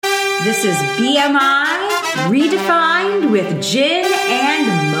This is BMI Redefined with Jen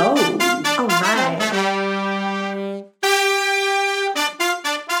and Mo. All right.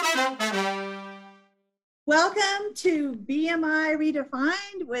 Welcome to BMI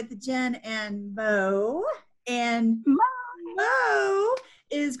Redefined with Jen and Mo. And Mo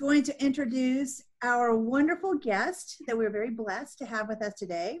is going to introduce our wonderful guest that we're very blessed to have with us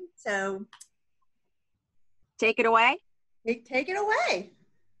today. So take it away. Take it away.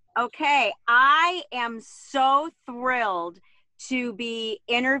 Okay, I am so thrilled to be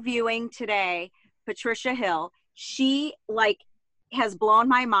interviewing today Patricia Hill. She has blown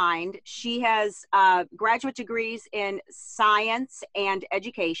my mind. She has graduate degrees in science and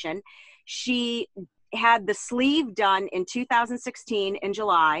education. She had the sleeve done in 2016 in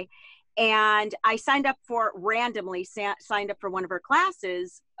July, and I signed up for one of her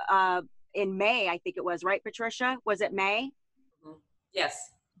classes in May, I think it was, right, Patricia? Was it May? Yes.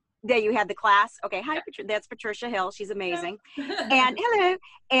 There you had the class. Okay. Hi, that's Patricia Hill. She's amazing. And hello.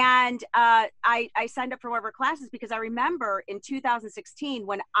 And I signed up for one of her classes because I remember in 2016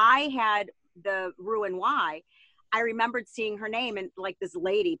 when I had the Roux-en-Y, I remembered seeing her name and like this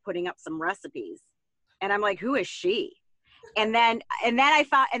lady putting up some recipes. And I'm like, who is she? And then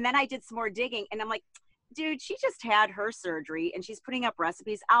I did some more digging and I'm like, dude, she just had her surgery and she's putting up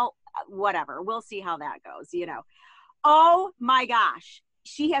recipes. Whatever. We'll see how that goes, you know. Oh my gosh.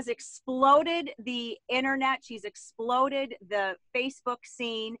 She has exploded the internet. She's exploded the Facebook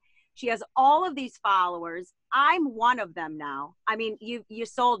scene. She has all of these followers. I'm one of them now. I mean, you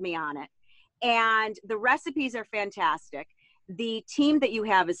sold me on it. And the recipes are fantastic. The team that you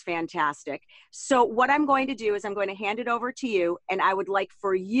have is fantastic. So what I'm going to do is I'm going to hand it over to you. And I would like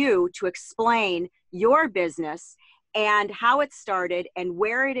for you to explain your business and how it started and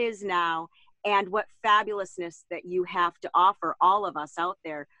where it is now, and what fabulousness that you have to offer all of us out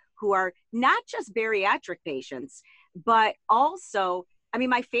there who are not just bariatric patients, but also, I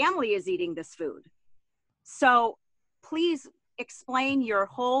mean, my family is eating this food. So please explain your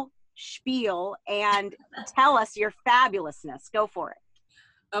whole spiel and tell us your fabulousness. Go for it.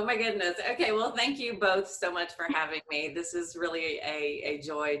 Oh my goodness. Okay. Well, thank you both so much for having me. This is really a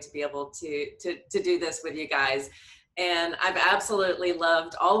joy to be able to do this with you guys. And I've absolutely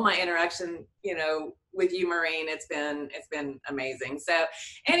loved all my interaction, with you, Maureen. It's been amazing. So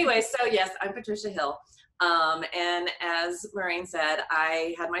anyway, yes, I'm Patricia Hill. And as Maureen said,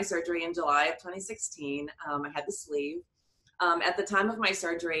 I had my surgery in July of 2016. I had the sleeve. At the time of my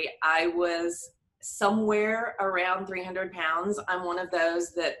surgery, I was somewhere around 300 pounds. I'm one of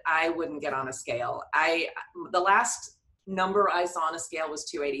those that I wouldn't get on a scale. The last number I saw on a scale was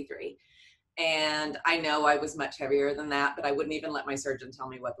 283. And I know I was much heavier than that, but I wouldn't even let my surgeon tell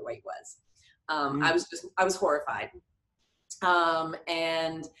me what the weight was. I was horrified.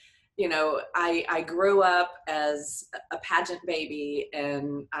 And, I grew up as a pageant baby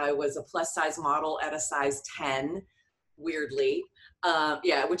and I was a plus size model at a size 10, weirdly.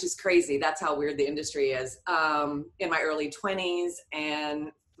 Which is crazy. That's how weird the industry is. In my early 20s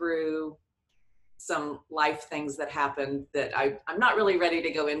and through some life things that happened that I'm not really ready to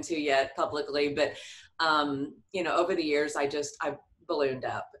go into yet publicly, but, over the years, I ballooned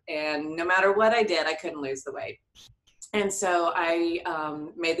up, and no matter what I did, I couldn't lose the weight. And so I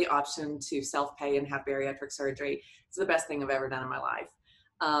made the option to self-pay and have bariatric surgery. It's the best thing I've ever done in my life.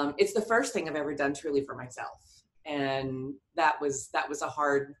 It's the first thing I've ever done truly for myself. And that was a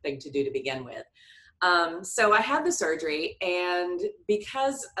hard thing to do to begin with. So I had the surgery, and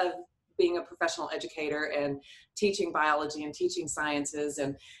because of being a professional educator and teaching biology and teaching sciences,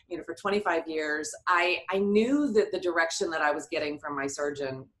 and for 25 years, I knew that the direction that I was getting from my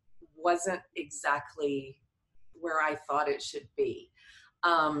surgeon wasn't exactly where I thought it should be.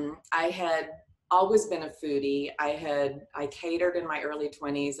 I had always been a foodie. I catered in my early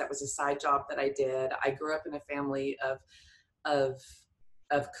 20s. That was a side job that I did. I grew up in a family of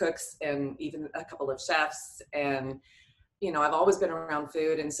cooks and even a couple of chefs, and I've always been around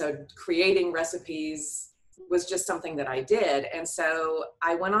food, and so creating recipes was just something that I did. And so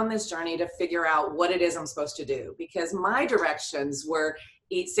I went on this journey to figure out what it is I'm supposed to do, because my directions were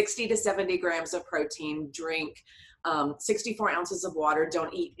eat 60 to 70 grams of protein, drink 64 ounces of water,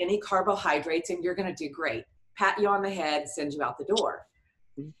 don't eat any carbohydrates, and you're going to do great. Pat you on the head, send you out the door.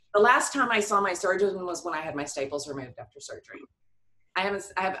 The last time I saw my surgeon was when I had my staples removed after surgery.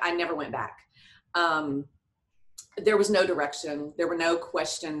 I never went back. There was no direction. There were no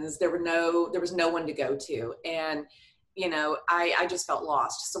questions. There was no one to go to. And, I just felt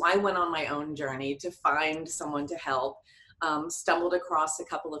lost. So I went on my own journey to find someone to help. Stumbled across a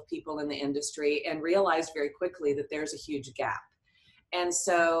couple of people in the industry and realized very quickly that there's a huge gap. And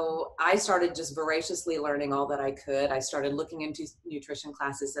so I started just voraciously learning all that I could. I started looking into nutrition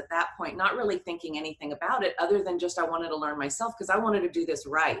classes at that point, not really thinking anything about it other than just I wanted to learn myself because I wanted to do this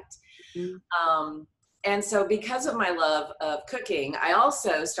right. And so because of my love of cooking, I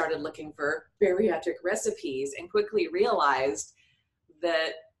also started looking for bariatric recipes and quickly realized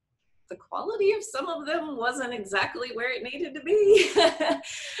that the quality of some of them wasn't exactly where it needed to be.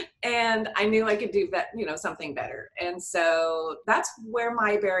 And I knew I could do that, something better. And so that's where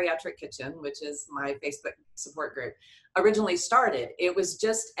my bariatric kitchen, which is my Facebook support group, originally started. It was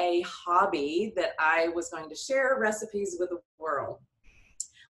just a hobby that I was going to share recipes with the world.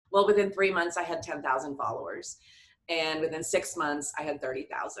 Well, within 3 months, I had 10,000 followers. And within 6 months, I had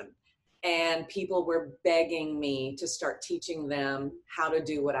 30,000. And people were begging me to start teaching them how to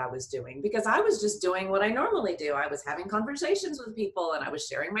do what I was doing because I was just doing what I normally do. I was having conversations with people and I was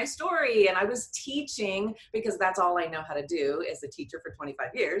sharing my story and I was teaching because that's all I know how to do as a teacher for 25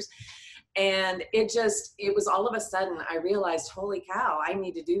 years. And it was all of a sudden, I realized, holy cow, I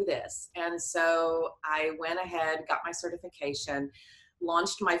need to do this. And so I went ahead, got my certification,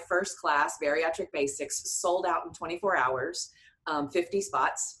 launched my first class, Bariatric Basics, sold out in 24 hours, 50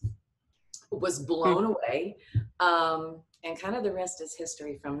 spots. Was blown away, and kind of the rest is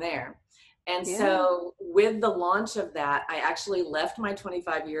history from there. And so with the launch of that, I actually left my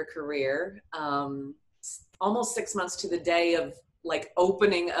 25-year career almost 6 months to the day of like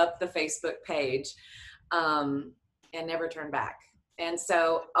opening up the Facebook page, and never turned back. And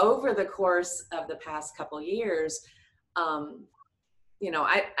so over the course of the past couple years,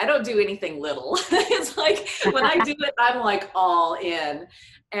 I don't do anything little. It's like when I do it, I'm like all in.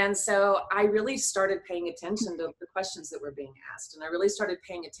 And so I really started paying attention to the questions that were being asked. And I really started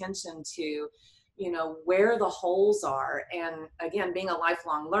paying attention to, where the holes are. And again, being a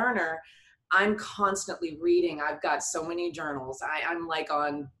lifelong learner, I'm constantly reading. I've got so many journals. I'm like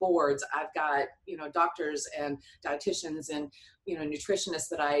on boards. I've got, doctors and dietitians and, nutritionists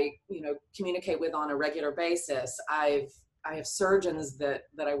that I, communicate with on a regular basis. I have surgeons that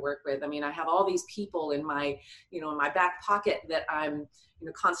I work with. I mean, I have all these people in my, in my back pocket that I'm,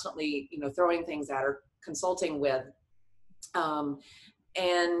 constantly, throwing things at or consulting with.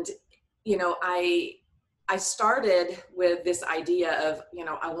 I started with this idea of,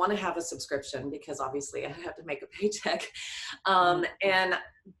 I want to have a subscription because obviously I have to make a paycheck.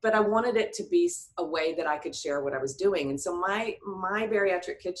 But I wanted it to be a way that I could share what I was doing. And so my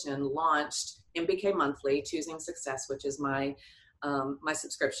bariatric kitchen launched MBK Monthly, Choosing Success, which is my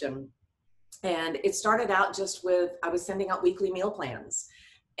subscription. And it started out just with, I was sending out weekly meal plans,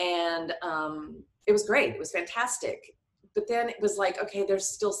 and it was great. It was fantastic. But then it was like, okay, there's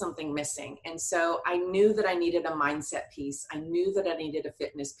still something missing. And so I knew that I needed a mindset piece. I knew that I needed a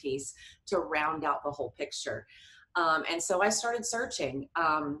fitness piece to round out the whole picture. And so I started searching.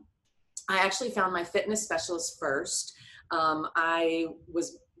 I actually found my fitness specialist first. I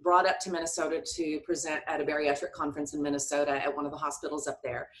was brought up to Minnesota to present at a bariatric conference in Minnesota at one of the hospitals up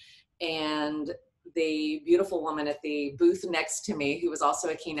there. And the beautiful woman at the booth next to me, who was also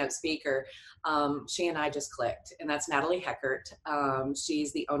a keynote speaker, she and I just clicked, and that's Natalie Heckert.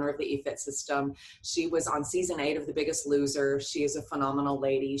 She's the owner of the eFit system. She was on season 8 of The Biggest Loser. She is a phenomenal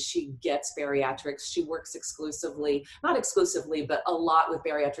lady. She gets bariatrics. She works not exclusively, but a lot with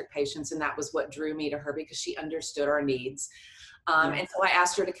bariatric patients, and that was what drew me to her because she understood our needs. And so I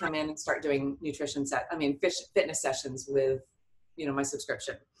asked her to come in and start doing fitness sessions with, my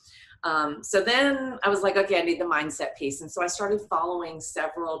subscription. So then I was like, okay, I need the mindset piece. And so I started following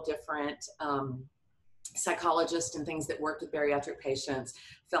several different psychologists and things that worked with bariatric patients,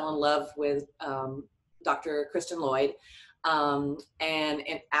 fell in love with Dr. Kristen Lloyd, and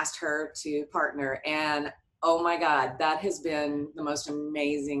asked her to partner. And oh my God, that has been the most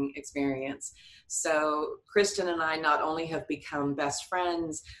amazing experience. So Kristen and I not only have become best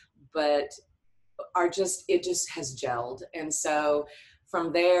friends, but it just has gelled. And so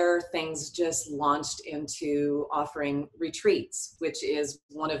from there, things just launched into offering retreats, which is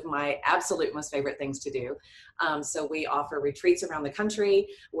one of my absolute most favorite things to do. So we offer retreats around the country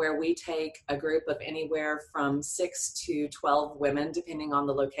where we take a group of anywhere from 6 to 12 women, depending on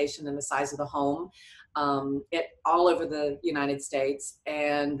the location and the size of the home, all over the United States.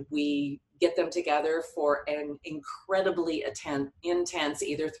 And we get them together for an incredibly intense,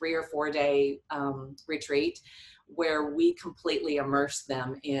 either 3 or 4 day retreat, where we completely immerse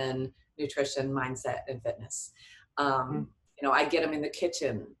them in nutrition, mindset, and fitness. I get them in the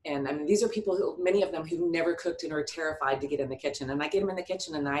kitchen, and these are people many of them who never cooked and are terrified to get in the kitchen. And I get them in the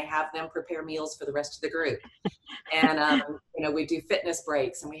kitchen and I have them prepare meals for the rest of the group. And, we do fitness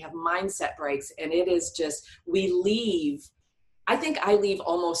breaks and we have mindset breaks, and it is just, we leave. I think I leave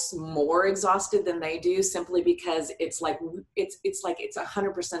almost more exhausted than they do, simply because it's like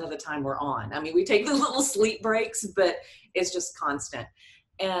 100% of the time we're on. I mean, we take the little sleep breaks, but it's just constant.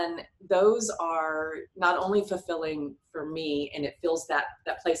 And those are not only fulfilling for me, and it fills that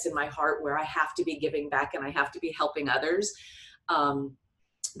place in my heart where I have to be giving back and I have to be helping others.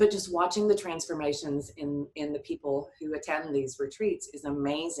 But just watching the transformations in the people who attend these retreats is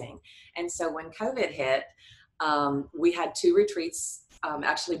amazing. And so when COVID hit, we had 2 retreats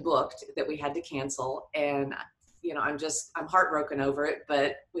actually booked that we had to cancel. And, you know, I'm heartbroken over it,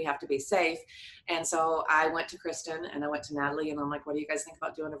 but we have to be safe. And so I went to Kristen and I went to Natalie and I'm like, what do you guys think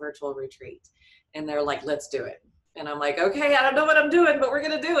about doing a virtual retreat? And they're like, let's do it. And I'm like, okay, I don't know what I'm doing, but we're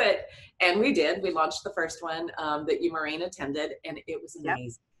going to do it. And we did. We launched the first one that you, Maureen, attended, and it was amazing.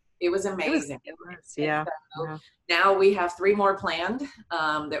 Yep. It was amazing. It was, yeah. So now we have 3 more planned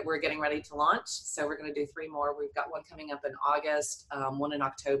that we're getting ready to launch. So we're going to do 3 more. We've got one coming up in August, one in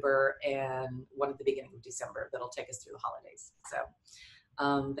October, and one at the beginning of December that'll take us through the holidays. So,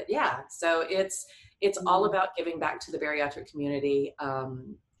 but yeah, so it's all about giving back to the bariatric community.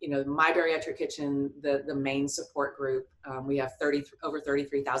 You know, My Bariatric Kitchen, the main support group, we have over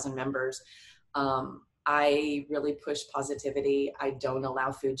 33,000 members. I really push positivity. I don't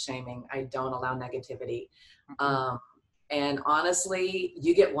allow food shaming. I don't allow negativity. And honestly,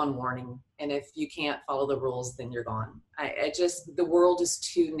 you get one warning. And if you can't follow the rules, then you're gone. The world is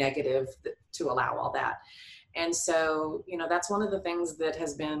too negative to allow all that. And so, you know, that's one of the things that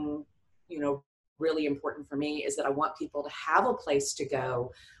has been, you know, really important for me, is that I want people to have a place to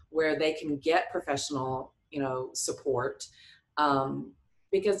go where they can get professional, you know, support.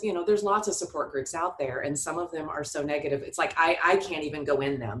 Because, you know, there's lots of support groups out there, and some of them are so negative. It's like, I can't even go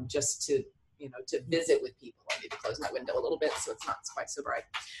in them just to, you know, to visit with people. I need to close my window a little bit so it's not quite so bright.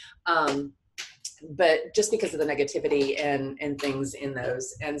 But just because of the negativity and things in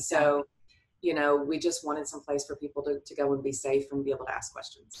those. And so, you know, we just wanted some place for people to go and be safe and be able to ask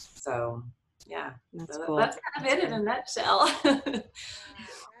questions. So, yeah, that's so cool. That's kind of it in a nutshell. That's an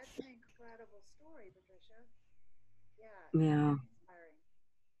incredible story, Patricia. Yeah.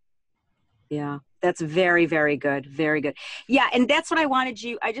 Yeah, that's very, very good. Very good. Yeah. And that's what I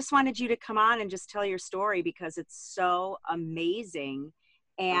just wanted you to come on and just tell your story, because it's so amazing.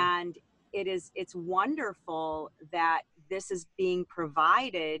 And it's wonderful that this is being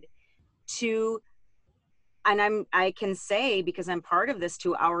provided to, and I can say, because I'm part of this,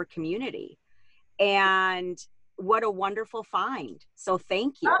 to our community. And what a wonderful find. So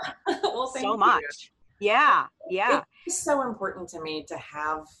thank you Well, thank so you. much. Yeah. Yeah. It's so important to me to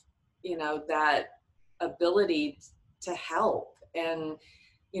have, you know, that ability to help and,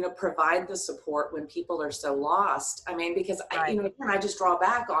 you know, provide the support when people are so lost. I mean, because Right. you know, again, I just draw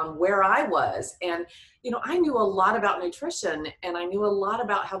back on where I was, and, you know, I knew a lot about nutrition, and I knew a lot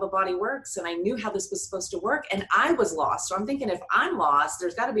about how the body works, and I knew how this was supposed to work, and I was lost. So I'm thinking, if I'm lost,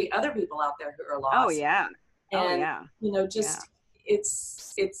 there's got to be other people out there who are lost. Oh yeah. And, yeah. you know, just,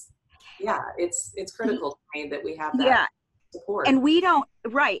 it's critical to me that we have that support. And we don't,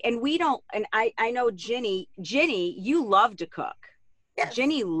 and I know Ginny, you love to cook. Yes.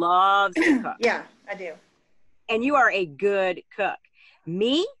 Ginny loves to cook. Yeah, I do. And you are a good cook.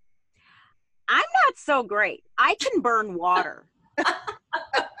 Me, I'm not so great. I can burn water.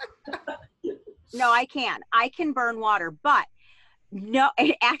 No, I can. I can burn water, but no,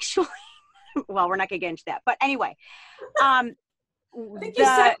 it actually, well, we're not going to get into that. But anyway, I think you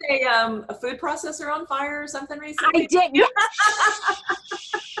set a food processor on fire or something recently. I did. Yeah.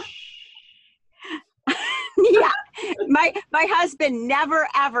 My husband never,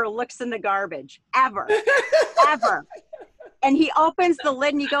 ever looks in the garbage. Ever. Ever. And he opens the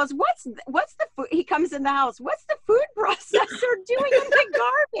lid and he goes, what's the food? He comes in the house. What's the food processor doing in the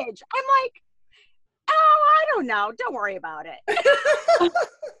garbage? I'm like, oh, I don't know. Don't worry about it.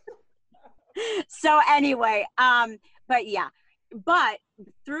 So anyway, but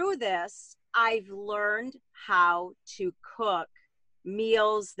through this, I've learned how to cook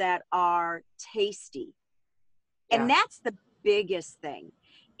meals that are tasty. And that's the biggest thing,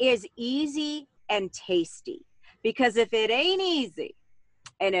 is easy and tasty. Because if it ain't easy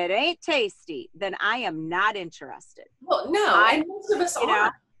and it ain't tasty, then I am not interested. Well, no, and most of us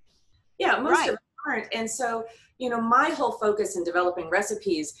aren't. Yeah, most of us aren't. And so, you know, my whole focus in developing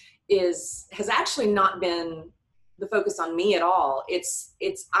recipes has actually not been the focus on me at all. It's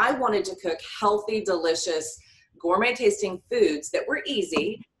I wanted to cook healthy, delicious, gourmet tasting foods that were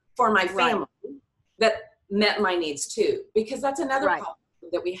easy for my family that met my needs too. Because that's another problem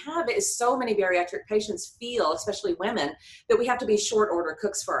that we have is so many bariatric patients feel, especially women, that we have to be short order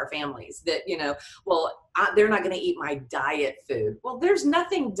cooks for our families. That, they're not going to eat my diet food. Well, there's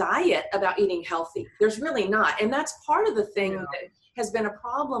nothing diet about eating healthy. There's really not. And that's part of the thing that has been a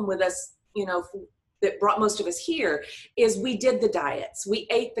problem with us, that brought most of us here, is we did the diets. We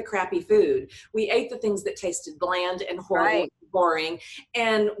ate the crappy food. We ate the things that tasted bland and horrible, and boring.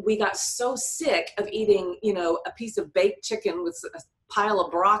 And we got so sick of eating, a piece of baked chicken with a pile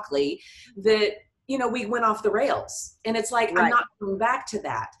of broccoli that, we went off the rails. And it's like, I'm not going back to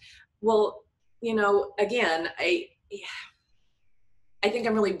that. Well, again, I think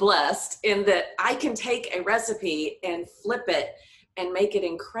I'm really blessed in that I can take a recipe and flip it and make it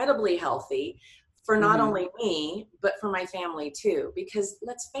incredibly healthy for not only me, but for my family too. Because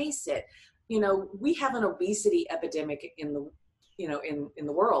let's face it, we have an obesity epidemic in the, in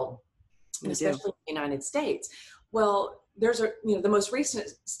the world, and especially in the United States. Well, the most recent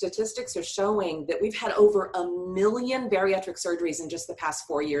statistics are showing that we've had over 1 million bariatric surgeries in just the past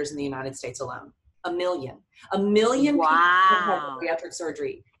 4 years in the United States alone. 1 million. 1 million people have had bariatric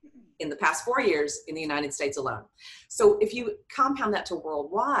surgery in the past 4 years in the United States alone. So if you compound that to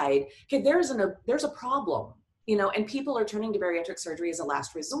worldwide, okay, there's a problem, and people are turning to bariatric surgery as a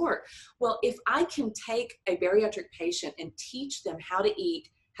last resort. Well, if I can take a bariatric patient and teach them how to eat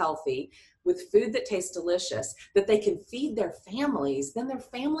healthy with food that tastes delicious, that they can feed their families, then their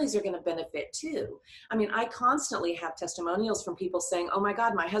families are going to benefit too. I mean, I constantly have testimonials from people saying, oh my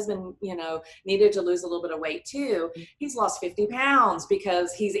God, my husband, needed to lose a little bit of weight too. He's lost 50 pounds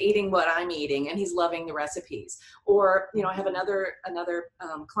because he's eating what I'm eating and he's loving the recipes. Or, I have another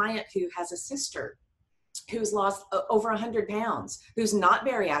client who has a sister who's lost over 100 pounds, who's not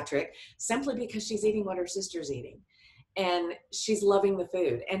bariatric, simply because she's eating what her sister's eating. And she's loving the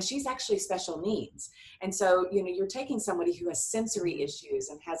food, and she's actually special needs. And so, you're taking somebody who has sensory issues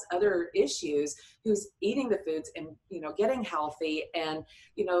and has other issues, who's eating the foods and, getting healthy. And,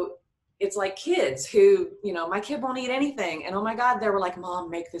 it's like kids who, my kid won't eat anything. And oh my God, they were like, Mom,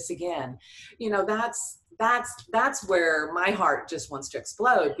 make this again. That's where my heart just wants to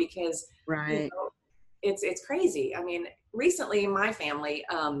explode, because it's crazy. I mean, recently my family,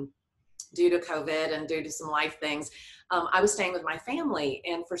 due to COVID and due to some life things, I was staying with my family,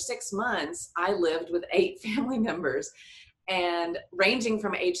 and for 6 months I lived with 8 family members, and ranging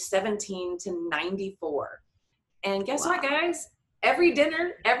from age 17 to 94. And guess what, guys? Every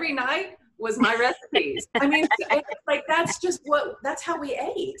dinner, every night was my recipes. I mean, like that's how we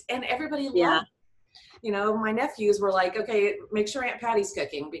ate, and everybody loved it. My nephews were like, okay, make sure Aunt Patty's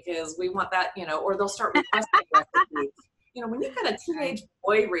cooking because we want that, or they'll start requesting recipes. When you've got a teenage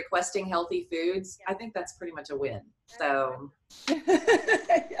boy requesting healthy foods, I think that's pretty much a win. So.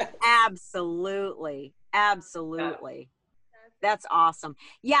 Absolutely. That's awesome.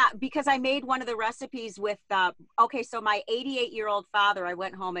 Yeah, because I made one of the recipes with, so my 88-year-old father, I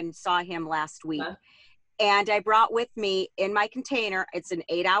went home and saw him last week. And I brought with me in my container, it's an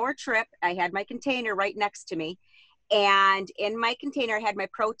 8-hour trip. I had my container right next to me. And in my container, I had my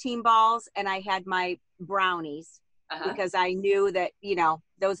protein balls and I had my brownies. Because I knew that,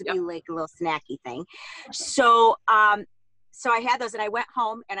 those would be like a little snacky thing. So, so I had those and I went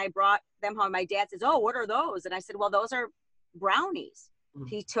home and I brought them home. My dad says, oh, what are those? And I said, well, those are brownies.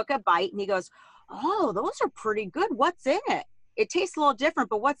 He took a bite and he goes, oh, those are pretty good. What's in it? It tastes a little different,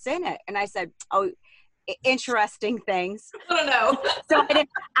 but what's in it? And I said, oh, interesting things. I don't know. So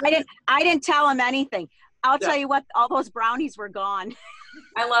I didn't tell him anything. I'll tell you what, all those brownies were gone.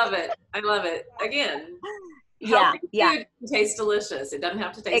 I love it. Again. Yeah. Food tastes delicious. It doesn't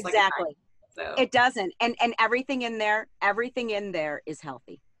have to taste exactly. Like so. It doesn't. And everything in there is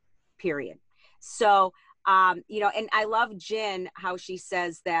healthy, period. So, and I love Jen, how she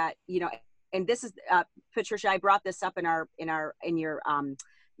says that, and this is, Patricia, I brought this up in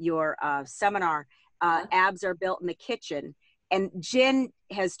your seminar, abs are built in the kitchen. And Jen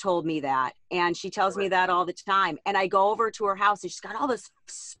has told me that, and she tells me that all the time. And I go over to her house and she's got all this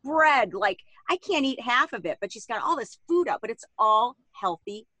spread, like I can't eat half of it, but she's got all this food up, but it's all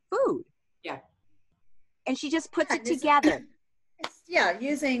healthy food. Yeah. And she just puts it together.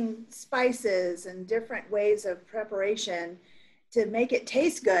 Using spices and different ways of preparation to make it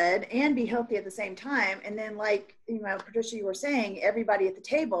taste good and be healthy at the same time. And then like, Patricia, you were saying, everybody at the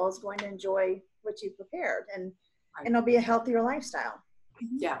table is going to enjoy what you prepared, and it'll be a healthier lifestyle.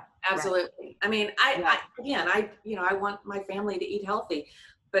 Yeah, absolutely. Right. I mean, I want my family to eat healthy,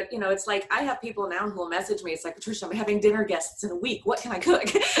 but it's like, I have people now who will message me. It's like, Patricia, I'm having dinner guests in a week. What can I cook?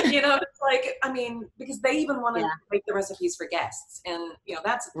 It's like, I mean, because they even want to make the recipes for guests, and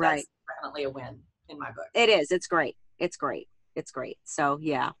that's definitely a win in my book. It is. It's great. It's great. It's great. So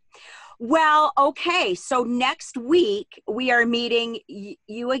yeah. Well, okay. So next week we are meeting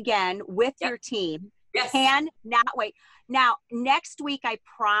you again with your team. Yes. Cannot wait. Now, next week, I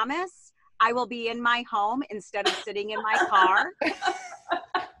promise I will be in my home instead of sitting in my car.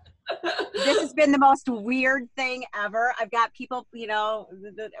 This has been the most weird thing ever. I've got people,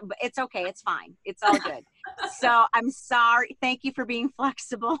 it's okay. It's fine. It's all good. So I'm sorry. Thank you for being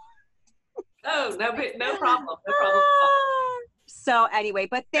flexible. Oh, no problem. No problem. So anyway,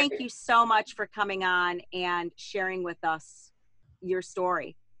 but thank you so much for coming on and sharing with us your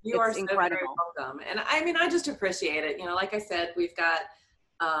story. You are so incredible. Very welcome. And I mean, I just appreciate it. Like I said, we've got,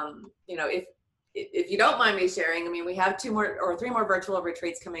 if you don't mind me sharing, I mean, we have 2 more or 3 more virtual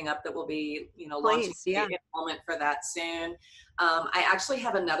retreats coming up that will be, launching enrollment for that soon. I actually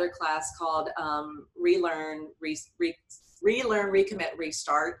have another class called Relearn, Recommit,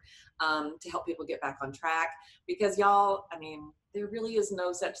 Restart to help people get back on track, because y'all, I mean, there really is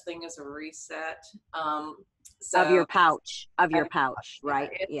no such thing as a reset. Of your pouch,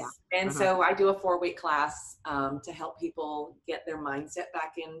 right? Yeah. And so I do a 4-week class to help people get their mindset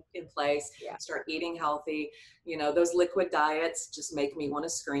back in place, start eating healthy. Those liquid diets just make me want to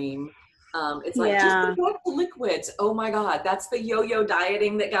scream. It's like, just go to liquids. Oh my God, that's the yo-yo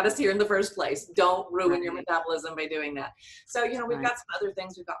dieting that got us here in the first place. Don't ruin your metabolism by doing that. So, we've got some other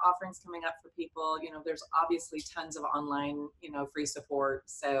things. We've got offerings coming up for people. There's obviously tons of online, free support.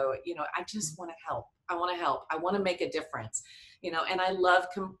 So, I just want to help. I want to help. I want to make a difference, and I love,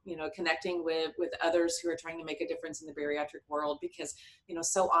 connecting with others who are trying to make a difference in the bariatric world, because,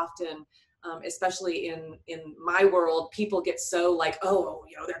 so often, especially in my world, people get so like, oh,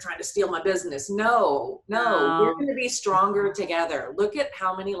 they're trying to steal my business. No, we're going to be stronger together. Look at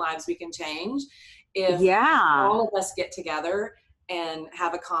how many lives we can change if all of us get together and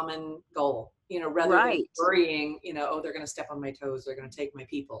have a common goal, rather than worrying, oh, they're going to step on my toes. They're going to take my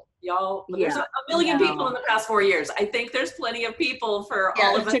people. Y'all, there's a million people in the past 4 years. I think there's plenty of people for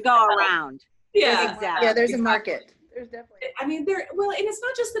all of us to go around. Yeah, exactly. Yeah, there's a market. There's definitely. I mean, and it's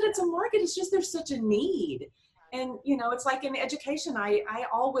not just that it's a market, it's just there's such a need. And, it's like in education, I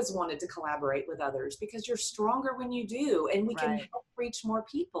always wanted to collaborate with others, because you're stronger when you do, and we can help reach more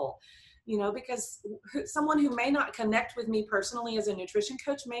people, because someone who may not connect with me personally as a nutrition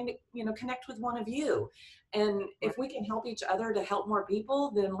coach may, connect with one of you. And if we can help each other to help more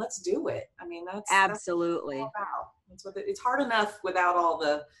people, then let's do it. I mean, that's absolutely. That's what it's hard enough without all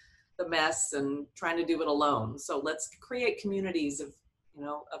the mess and trying to do it alone. So let's create communities of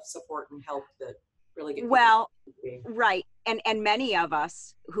support and help that really get right. And many of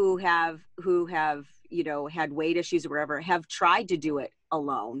us who have had weight issues or whatever have tried to do it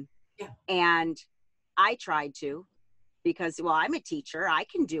alone. Yeah. And I tried to, because I'm a teacher, I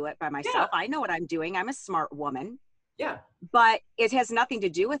can do it by myself. I know what I'm doing. I'm a smart woman. Yeah. But it has nothing to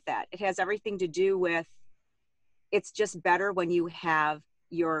do with that. It has everything to do with, it's just better when you have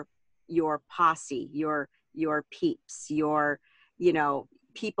your posse, your peeps, your,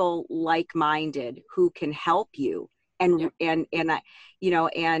 people like-minded who can help you and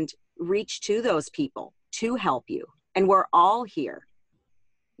reach to those people to help you. And we're all here,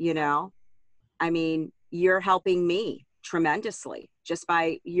 I mean, you're helping me tremendously just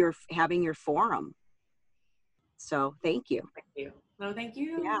by having your forum. So thank you. Thank you. No, thank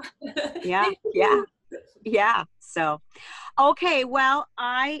you. Yeah. So, okay. Well,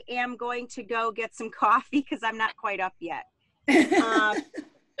 I am going to go get some coffee because I'm not quite up yet. I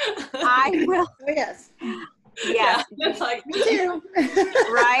will. Oh, yes. Yeah. Like me too.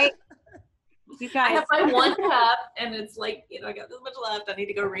 Right. You guys. I have my 1 cup, and it's like, I got this much left. I need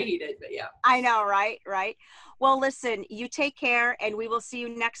to go reheat it, but yeah. I know, right? Well, listen, you take care, and we will see you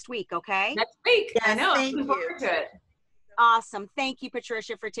next week, okay? Next week. Yes, I know. Thank I'm looking forward to it. Awesome. Thank you,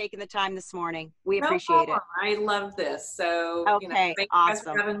 Patricia, for taking the time this morning. We appreciate it. I love this. So, okay, thank you guys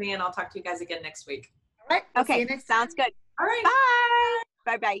for having me, and I'll talk to you guys again next week. All right. Okay. See you next Sounds time. good. All right.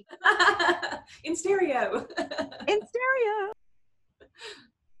 Bye. Bye-bye. In stereo. In stereo.